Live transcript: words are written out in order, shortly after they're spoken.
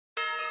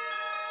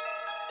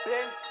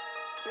Ben,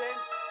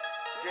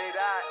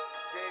 J-Dot,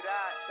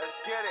 let's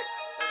get it,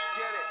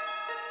 get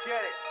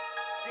it.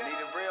 Need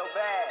it real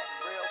bad.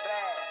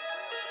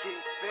 Can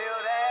you feel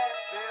that?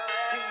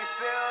 Can you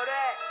feel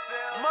that?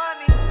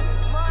 Money.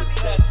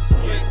 Success is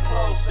getting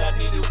close, I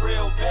need it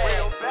real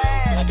bad.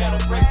 I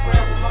gotta break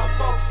bread with my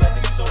folks, I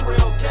need some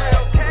real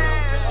cash.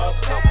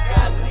 Lost a couple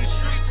guys in these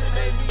streets, it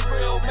made me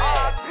real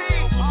mad.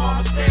 So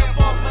I'ma stay up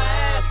off my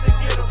ass and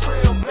get it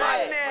real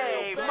bad.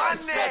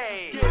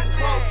 Success is getting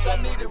close,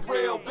 I need it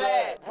real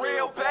bad. I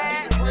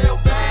need it real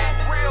bad.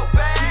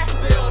 Can you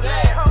feel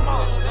that?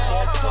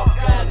 Lost a couple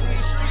guys in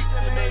these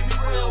streets, it made me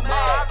real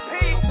mad. Can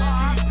you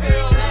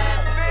feel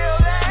that?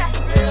 Can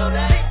you feel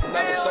that?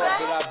 Never thought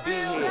that I'd be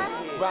here,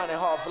 grinding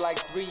hard for like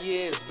 3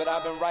 years, but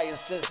I've been writing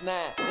since 9,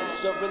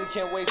 so I really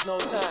can't waste no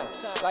time.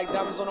 Like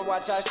diamonds on the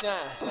watch, I shine.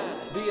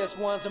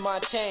 BS1s in my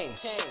chain,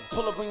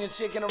 pull up on your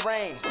chick in the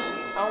range.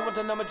 I don't want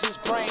the number,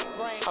 just brain.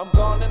 I'm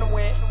gone in the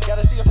wind,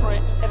 gotta see a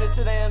friend. Headed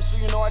to the M, so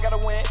you know I gotta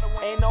win.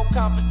 Ain't no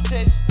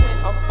competition,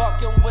 I'm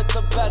fucking with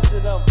the best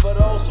of them. For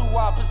those who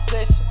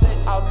opposition,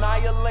 I'll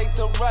annihilate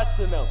the rest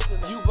of them.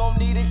 You gon'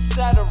 need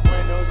etc.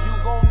 or you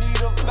gon' need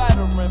a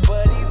veteran,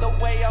 but either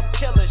way I'm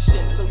killing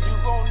shit, so you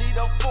gon' need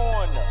a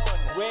foreigner.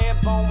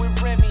 Red bone with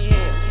Remy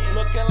here,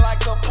 looking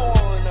like a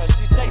foreigner.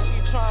 She say she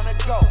tryna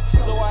go,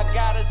 so I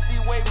gotta see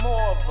way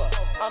more of her.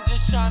 I'm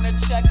just tryna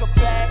check her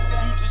bag,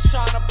 you just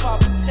tryna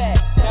pop a tag.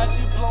 Now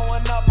she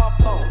blowing up my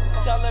phone,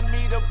 telling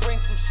me to bring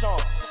some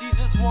strong. She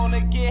just wanna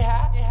get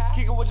high,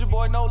 kick it with your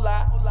boy, no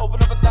lie. Open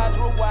up her thighs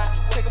real wide,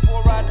 take her for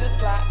a ride this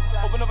slide.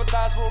 Open up her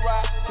thighs for a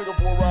ride, Take her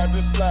for a ride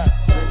this slide.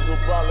 Think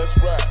goodbye, let's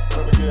rap.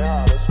 Let me get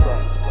high, let's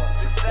rap.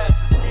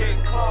 Success is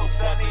getting close,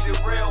 I need it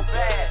real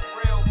bad.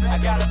 I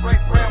gotta break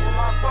bread with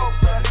my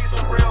folks,